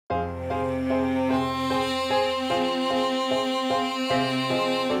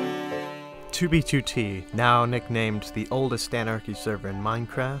2B2T, now nicknamed the oldest anarchy server in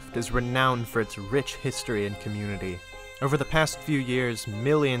Minecraft, is renowned for its rich history and community. Over the past few years,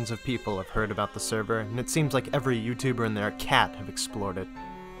 millions of people have heard about the server, and it seems like every YouTuber and their cat have explored it.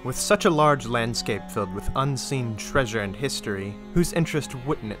 With such a large landscape filled with unseen treasure and history, whose interest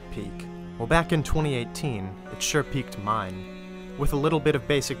wouldn't it pique? Well, back in 2018, it sure piqued mine. With a little bit of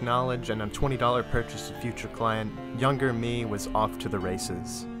basic knowledge and a $20 purchase of Future Client, younger me was off to the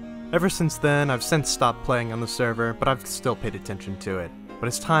races. Ever since then, I've since stopped playing on the server, but I've still paid attention to it. But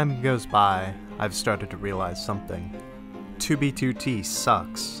as time goes by, I've started to realize something. 2B2T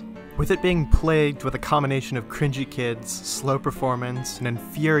sucks. With it being plagued with a combination of cringy kids, slow performance, an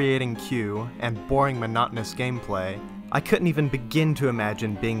infuriating queue, and boring monotonous gameplay, I couldn't even begin to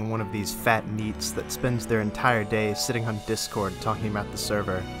imagine being one of these fat neats that spends their entire day sitting on Discord talking about the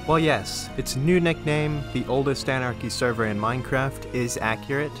server. Well yes, its new nickname, the oldest anarchy server in Minecraft, is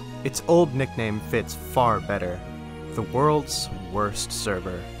accurate. Its old nickname fits far better. The world's worst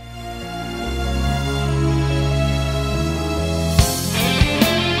server.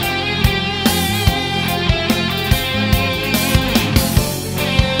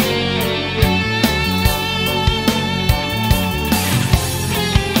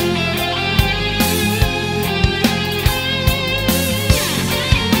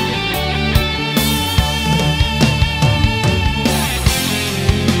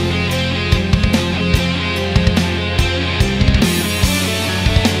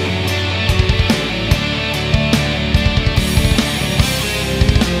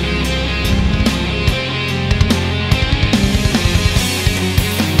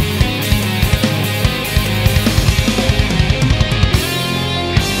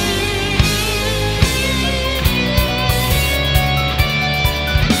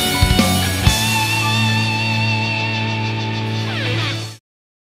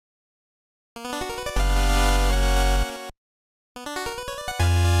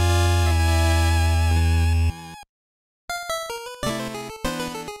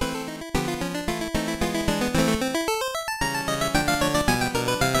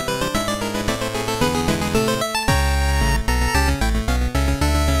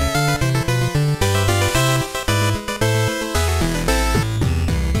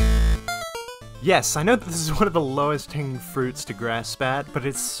 Yes, I know that this is one of the lowest hanging fruits to grasp at, but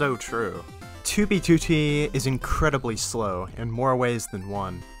it's so true. 2B2T is incredibly slow in more ways than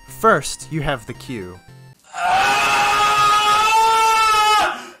one. First, you have the queue.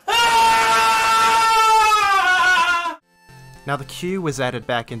 Now the queue was added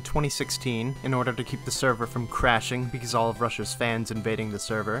back in 2016 in order to keep the server from crashing because all of Russia's fans invading the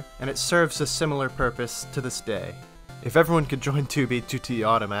server, and it serves a similar purpose to this day. If everyone could join 2B2T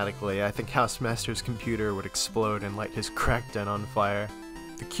automatically, I think Housemaster's computer would explode and light his crack den on fire.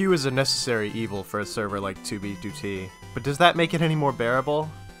 The queue is a necessary evil for a server like 2B2T, but does that make it any more bearable?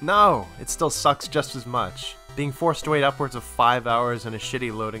 No, it still sucks just as much. Being forced to wait upwards of 5 hours in a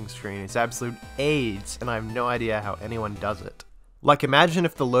shitty loading screen is absolute AIDS, and I have no idea how anyone does it. Like, imagine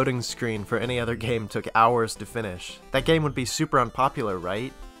if the loading screen for any other game took hours to finish. That game would be super unpopular,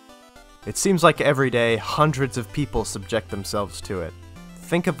 right? It seems like every day, hundreds of people subject themselves to it.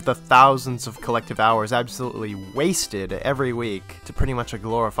 Think of the thousands of collective hours absolutely wasted every week to pretty much a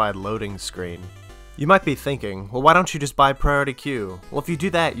glorified loading screen. You might be thinking, well, why don't you just buy priority queue? Well, if you do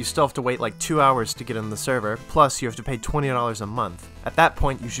that, you still have to wait like 2 hours to get in the server, plus you have to pay $20 a month. At that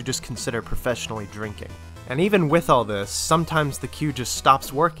point, you should just consider professionally drinking. And even with all this, sometimes the queue just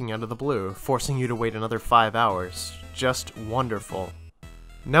stops working out of the blue, forcing you to wait another 5 hours. Just wonderful.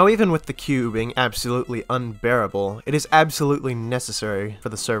 Now, even with the queue being absolutely unbearable, it is absolutely necessary for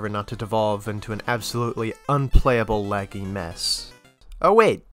the server not to devolve into an absolutely unplayable laggy mess. Oh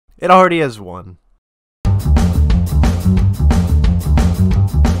wait, it already is one.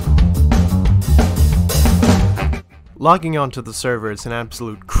 Logging onto the server is an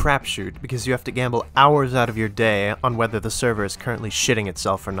absolute crapshoot because you have to gamble hours out of your day on whether the server is currently shitting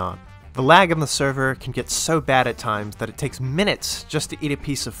itself or not. The lag on the server can get so bad at times that it takes minutes just to eat a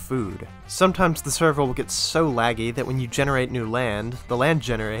piece of food. Sometimes the server will get so laggy that when you generate new land, the land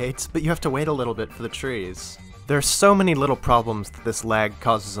generates, but you have to wait a little bit for the trees. There are so many little problems that this lag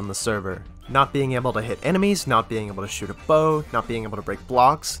causes on the server. Not being able to hit enemies, not being able to shoot a bow, not being able to break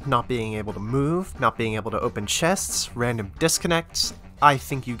blocks, not being able to move, not being able to open chests, random disconnects. I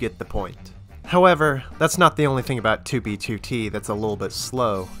think you get the point. However, that's not the only thing about 2B2T that's a little bit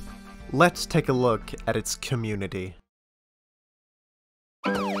slow. Let's take a look at its community.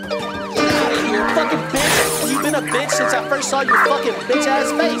 Get out of here, fucking bitch! You've been a bitch since I first saw your fucking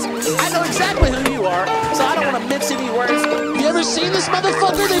bitch-ass face. I know exactly who you are, so I don't want to mince any words. You ever seen this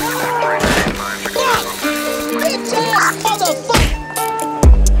motherfucker?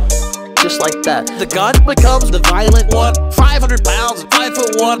 like that. The gun becomes the violent one. 500 pounds,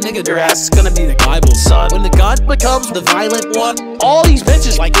 5'1", nigga, your ass is gonna be the Bible, son. When the gun becomes the violent one, all these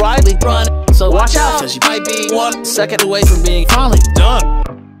bitches like Riley run. So watch out, cause you might be 1 second away from being finally done.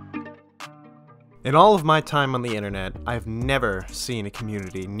 In all of my time on the internet, I've never seen a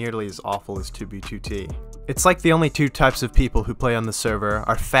community nearly as awful as 2B2T. It's like the only two types of people who play on the server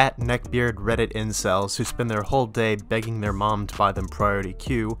are fat, neckbeard Reddit incels who spend their whole day begging their mom to buy them priority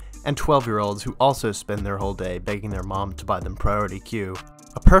queue, and 12-year-olds who also spend their whole day begging their mom to buy them priority queue.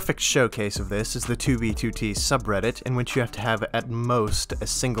 A perfect showcase of this is the 2B2T subreddit, in which you have to have at most a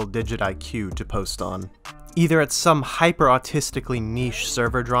single-digit IQ to post on. Either it's some hyper-autistically niche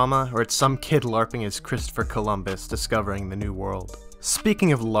server drama, or it's some kid LARPing as Christopher Columbus discovering the new world.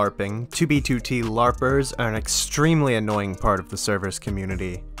 Speaking of LARPing, 2B2T LARPers are an extremely annoying part of the server's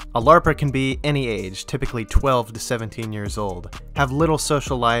community. A LARPer can be any age, typically 12 to 17 years old, have little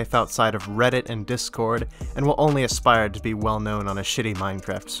social life outside of Reddit and Discord, and will only aspire to be well known on a shitty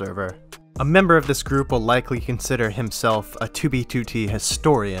Minecraft server. A member of this group will likely consider himself a 2B2T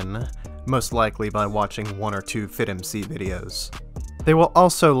historian, most likely by watching 1 or 2 FitMC videos. They will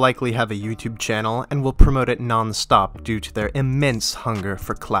also likely have a YouTube channel and will promote it non-stop due to their immense hunger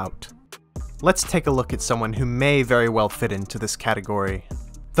for clout. Let's take a look at someone who may very well fit into this category.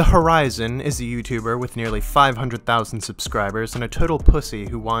 The Horizon is a YouTuber with nearly 500,000 subscribers and a total pussy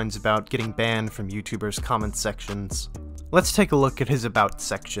who whines about getting banned from YouTubers' comment sections. Let's take a look at his About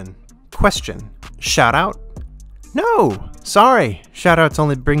section. Question: Shoutout? No! Sorry! Shoutouts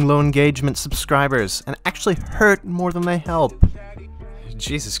only bring low engagement subscribers, and actually hurt more than they help.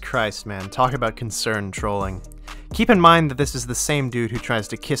 Jesus Christ, man, talk about concerned trolling. Keep in mind that this is the same dude who tries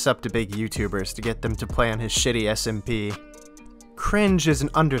to kiss up to big YouTubers to get them to play on his shitty SMP. Cringe is an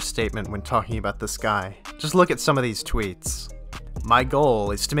understatement when talking about this guy. Just look at some of these tweets. My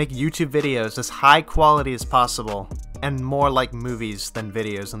goal is to make YouTube videos as high quality as possible, and more like movies than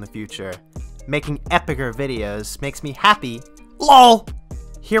videos in the future. Making epicer videos makes me happy. LOL!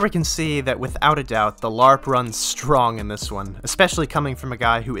 Here we can see that without a doubt, the LARP runs strong in this one, especially coming from a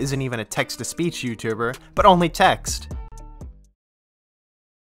guy who isn't even a text-to-speech YouTuber, but only text.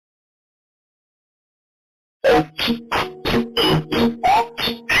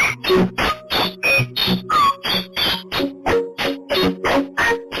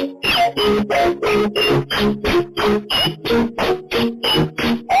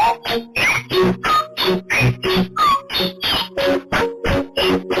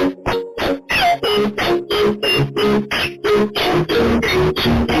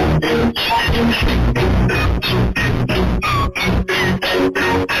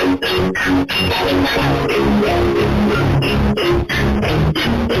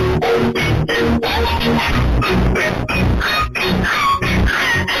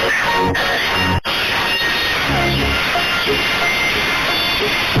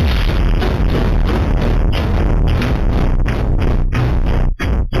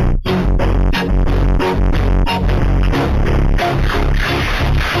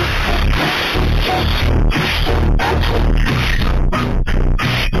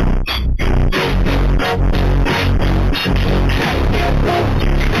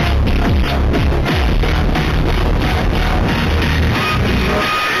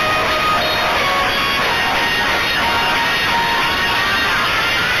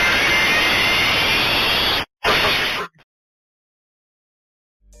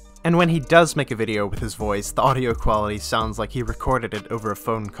 And when he does make a video with his voice, the audio quality sounds like he recorded it over a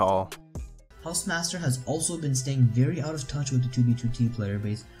phone call. Housemaster has also been staying very out of touch with the 2B2T player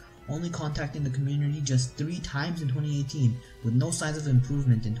base, only contacting the community just 3 times in 2018, with no signs of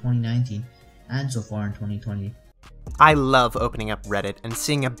improvement in 2019, and so far in 2020. I love opening up Reddit and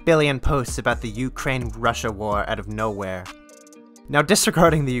seeing a billion posts about the Ukraine-Russia war out of nowhere. Now,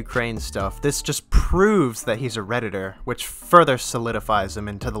 disregarding the Ukraine stuff, this just proves that he's a Redditor, which further solidifies him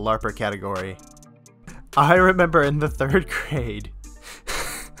into the LARPer category. I remember in the 3rd grade,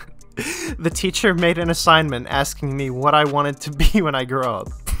 the teacher made an assignment asking me what I wanted to be when I grew up.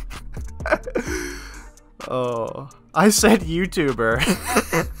 Oh, I said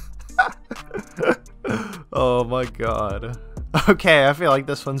YouTuber. Oh my god. Okay, I feel like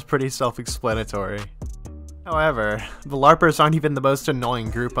this one's pretty self-explanatory. However, the LARPers aren't even the most annoying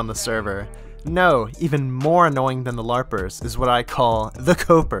group on the server. No, even more annoying than the LARPers is what I call the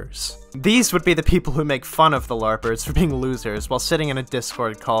Copers. These would be the people who make fun of the LARPers for being losers while sitting in a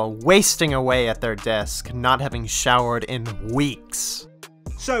Discord call, wasting away at their desk, not having showered in weeks.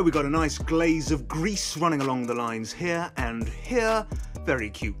 So we got a nice glaze of grease running along the lines here and here. Very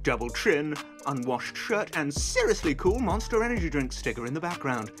cute double chin, unwashed shirt, and seriously cool Monster Energy drink sticker in the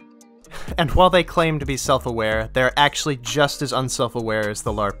background. And while they claim to be self-aware, they're actually just as unself-aware as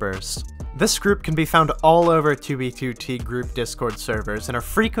the LARPers. This group can be found all over 2B2T group Discord servers and are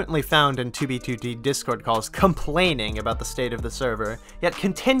frequently found in 2B2T Discord calls complaining about the state of the server, yet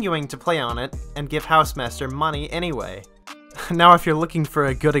continuing to play on it and give Housemaster money anyway. Now if you're looking for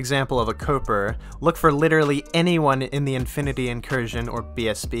a good example of a coper, look for literally anyone in the Infinity Incursion or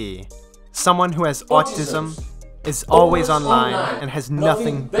BSB. Someone who has autism, is always online, and has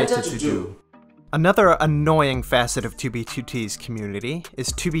nothing better to do. Another annoying facet of 2B2T's community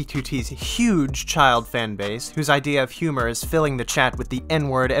is 2B2T's huge child fanbase, whose idea of humor is filling the chat with the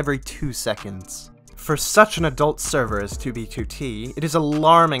N-word every 2 seconds. For such an adult server as 2B2T, it is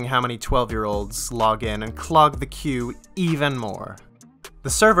alarming how many 12-year-olds log in and clog the queue even more. The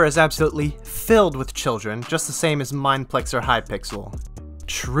server is absolutely filled with children, just the same as Mineplex or Hypixel.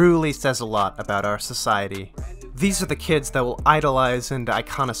 Truly says a lot about our society. These are the kids that will idolize and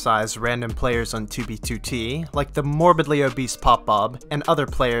iconicize random players on 2B2T, like the morbidly obese Pop Bob and other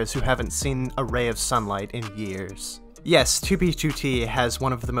players who haven't seen a ray of sunlight in years. Yes, 2B2T has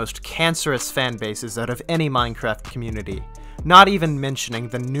one of the most cancerous fan bases out of any Minecraft community, not even mentioning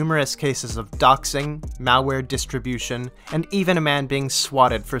the numerous cases of doxing, malware distribution, and even a man being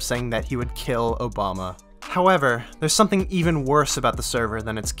swatted for saying that he would kill Obama. However, there's something even worse about the server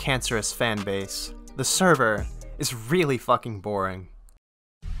than its cancerous fan base. The server is really fucking boring.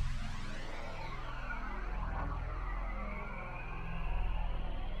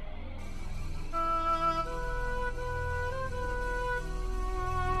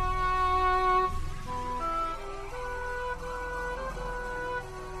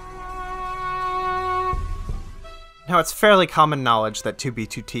 Now, it's fairly common knowledge that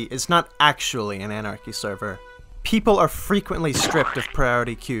 2B2T is not actually an anarchy server. People are frequently stripped of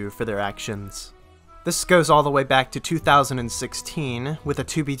priority queue for their actions. This goes all the way back to 2016 with a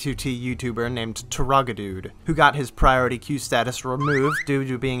 2B2T YouTuber named Taragadude, who got his priority queue status removed due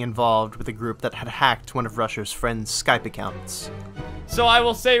to being involved with a group that had hacked one of Rusher's friends' Skype accounts. So I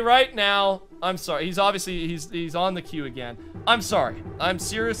will say right now, I'm sorry. He's obviously, he's on the queue again. I'm sorry. I'm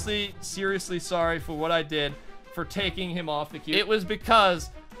seriously sorry for what I did for taking him off the queue. It was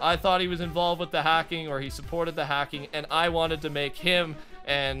because I thought he was involved with the hacking, or he supported the hacking, and I wanted to make him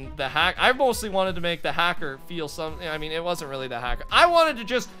and the hack. I mostly wanted to make the hacker feel something. I mean, it wasn't really the hacker. I wanted to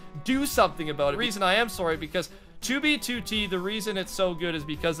just do something about it. The reason I am sorry, because 2B2T, the reason it's so good is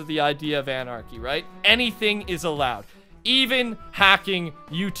because of the idea of anarchy, right? Anything is allowed. Even hacking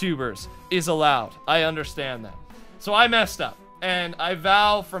YouTubers is allowed. I understand that. So I messed up. And I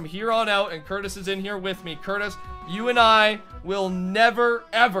vow from here on out, and Curtis is in here with me. Curtis, you and I will never,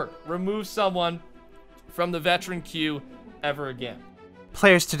 ever remove someone from the veteran queue ever again.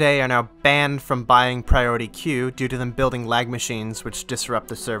 Players today are now banned from buying priority queue due to them building lag machines which disrupt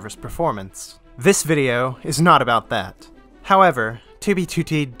the server's performance. This video is not about that. However,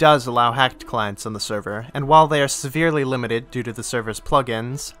 2B2T does allow hacked clients on the server, and while they are severely limited due to the server's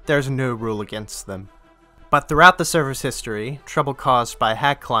plugins, there's no rule against them. But throughout the server's history, trouble caused by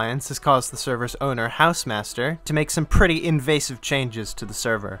hack clients has caused the server's owner, Housemaster, to make some pretty invasive changes to the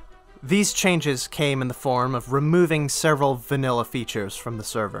server. These changes came in the form of removing several vanilla features from the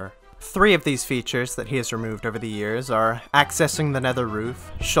server. 3 of these features that he has removed over the years are accessing the nether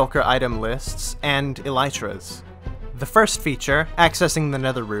roof, shulker item lists, and elytras. The first feature, accessing the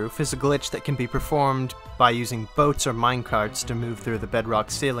nether roof, is a glitch that can be performed by using boats or minecarts to move through the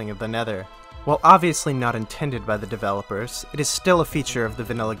bedrock ceiling of the nether. While obviously not intended by the developers, it is still a feature of the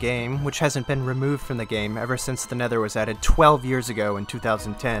vanilla game, which hasn't been removed from the game ever since the nether was added 12 years ago in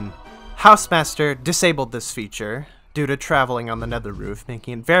 2010. Housemaster disabled this feature due to traveling on the nether roof,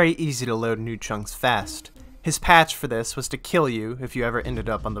 making it very easy to load new chunks fast. His patch for this was to kill you if you ever ended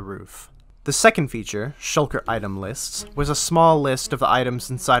up on the roof. The second feature, shulker item lists, was a small list of the items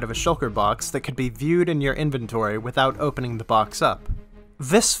inside of a shulker box that could be viewed in your inventory without opening the box up.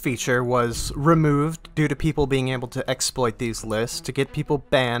 This feature was removed due to people being able to exploit these lists to get people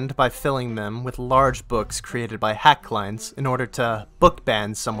banned by filling them with large books created by hack clients in order to book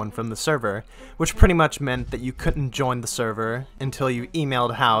ban someone from the server, which pretty much meant that you couldn't join the server until you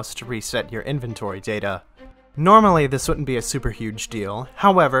emailed House to reset your inventory data. Normally this wouldn't be a super huge deal,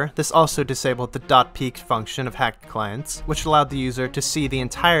 however, this also disabled the .peek function of hacked clients, which allowed the user to see the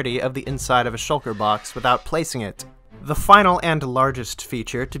entirety of the inside of a shulker box without placing it. The final and largest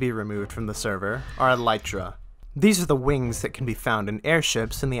feature to be removed from the server are elytra. These are the wings that can be found in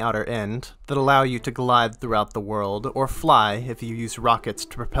airships in the outer end that allow you to glide throughout the world or fly if you use rockets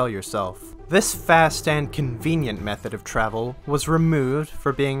to propel yourself. This fast and convenient method of travel was removed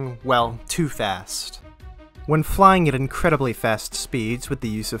for being, well, too fast. When flying at incredibly fast speeds with the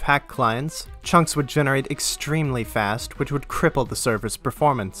use of hack clients, chunks would generate extremely fast, which would cripple the server's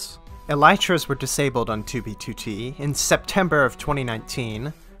performance. Elytras were disabled on 2B2T in September of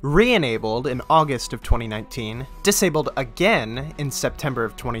 2019, re-enabled in August of 2019, disabled again in September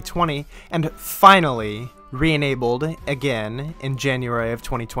of 2020, and finally re-enabled again in January of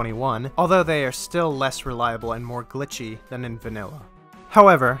 2021, although they are still less reliable and more glitchy than in vanilla.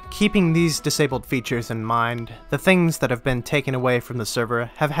 However, keeping these disabled features in mind, the things that have been taken away from the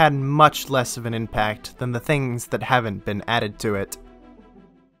server have had much less of an impact than the things that haven't been added to it.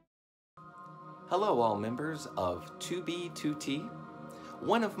 Hello all members of 2B2T.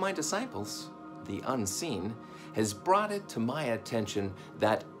 One of my disciples, the Unseen, has brought it to my attention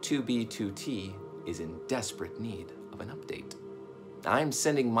that 2B2T is in desperate need of an update. I'm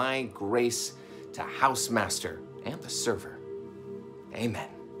sending my grace to Housemaster and the server. Amen.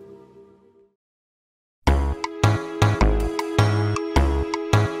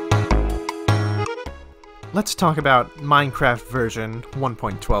 Let's talk about Minecraft version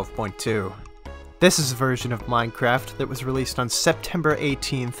 1.12.2. This is a version of Minecraft that was released on September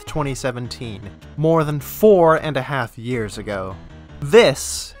 18th, 2017, more than 4.5 years ago.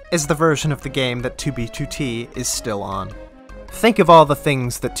 This is the version of the game that 2B2T is still on. Think of all the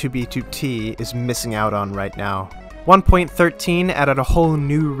things that 2B2T is missing out on right now. 1.13 added a whole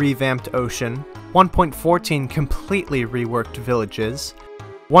new revamped ocean, 1.14 completely reworked villages,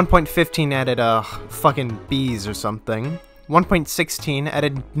 1.15 added fucking bees or something, 1.16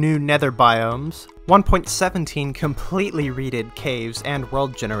 added new nether biomes, 1.17 completely redid caves and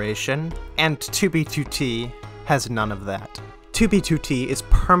world generation, and 2B2T has none of that. 2B2T is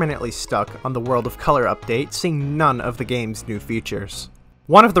permanently stuck on the World of Color update, seeing none of the game's new features.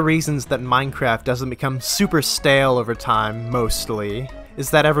 One of the reasons that Minecraft doesn't become super stale over time, mostly, is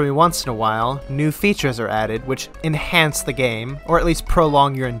that every once in a while, new features are added which enhance the game, or at least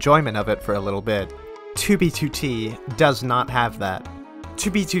prolong your enjoyment of it for a little bit. 2B2T does not have that.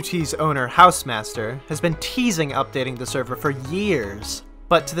 2B2T's owner, Housemaster, has been teasing updating the server for years,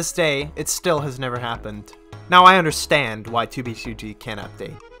 but to this day, it still has never happened. Now I understand why 2B2T can't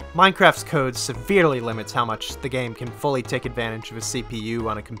update. Minecraft's code severely limits how much the game can fully take advantage of a CPU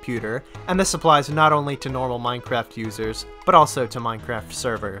on a computer, and this applies not only to normal Minecraft users, but also to Minecraft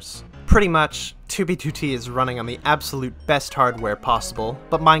servers. Pretty much, 2B2T is running on the absolute best hardware possible,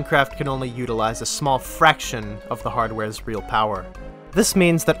 but Minecraft can only utilize a small fraction of the hardware's real power. This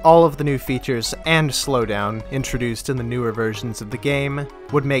means that all of the new features and slowdown introduced in the newer versions of the game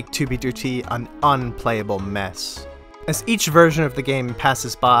would make 2B2T an unplayable mess. As each version of the game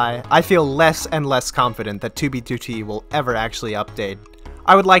passes by, I feel less and less confident that 2B2T will ever actually update.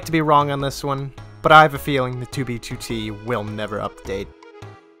 I would like to be wrong on this one, but I have a feeling that 2B2T will never update.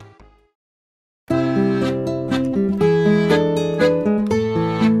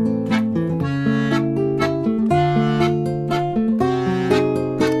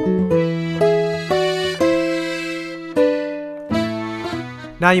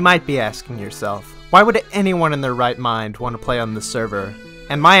 Now you might be asking yourself, why would anyone in their right mind want to play on this server?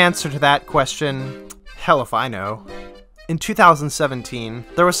 And my answer to that question, hell if I know. In 2017,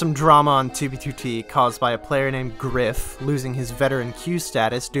 there was some drama on 2B2T caused by a player named Griff losing his veteran queue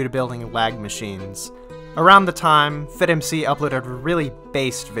status due to building lag machines. Around the time, FitMC uploaded a really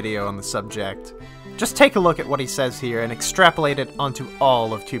based video on the subject. Just take a look at what he says here and extrapolate it onto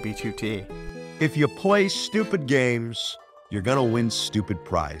all of 2B2T. If you play stupid games, you're gonna win stupid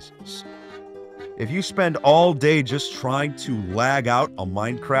prizes. If you spend all day just trying to lag out a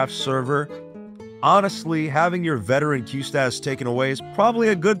Minecraft server, honestly, having your veteran queue status taken away is probably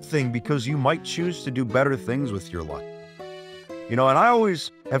a good thing because you might choose to do better things with your life. You know, and I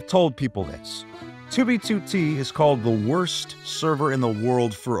always have told people this. 2B2T is called the worst server in the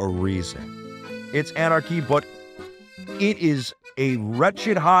world for a reason. It's anarchy, but it is a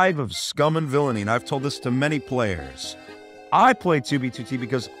wretched hive of scum and villainy, and I've told this to many players. I play 2B2T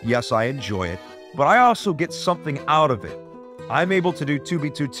because, yes, I enjoy it, but I also get something out of it. I'm able to do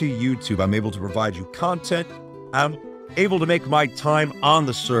 2B2T YouTube. I'm able to provide you content. I'm able to make my time on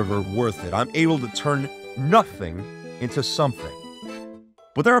the server worth it. I'm able to turn nothing into something.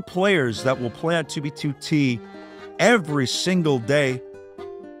 But there are players that will play on 2B2T every single day,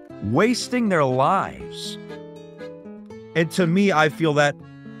 wasting their lives. And to me, I feel that,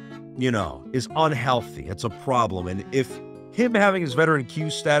 you know, is unhealthy. It's a problem. And if him having his veteran queue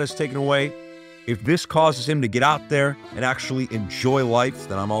status taken away, if this causes him to get out there and actually enjoy life,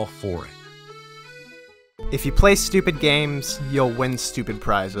 then I'm all for it. If you play stupid games, you'll win stupid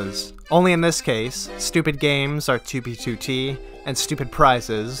prizes. Only in this case, stupid games are 2B2T, and stupid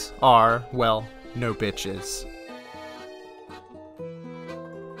prizes are, well, no bitches.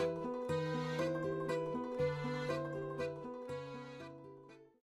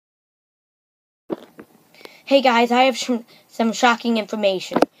 Hey guys, I have some shocking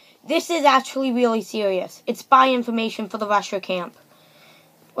information. This is actually really serious. It's spy information for the Rusher camp.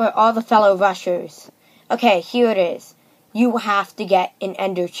 Or all the fellow Rushers. Okay, here it is. You have to get an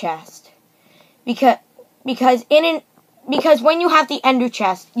Ender chest. Because when you have the Ender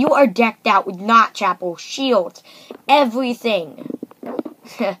chest, you are decked out with notch apples, shields, everything.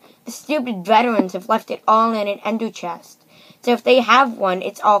 The stupid veterans have left it all in an Ender chest. So if they have one,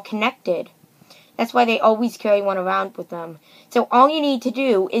 it's all connected. That's why they always carry one around with them. So all you need to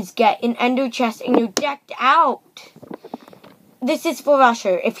do is get an Ender chest and you're decked out. This is for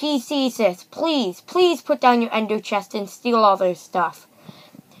Rusher. If he sees this, please put down your Ender chest and steal all their stuff.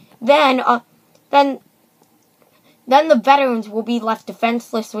 Then the veterans will be left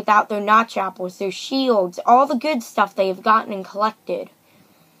defenseless without their notch apples, their shields, all the good stuff they have gotten and collected.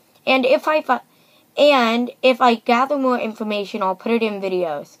 And if I gather more information, I'll put it in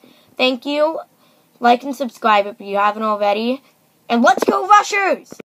videos. Thank you. Like and subscribe if you haven't already. And let's go Rushers!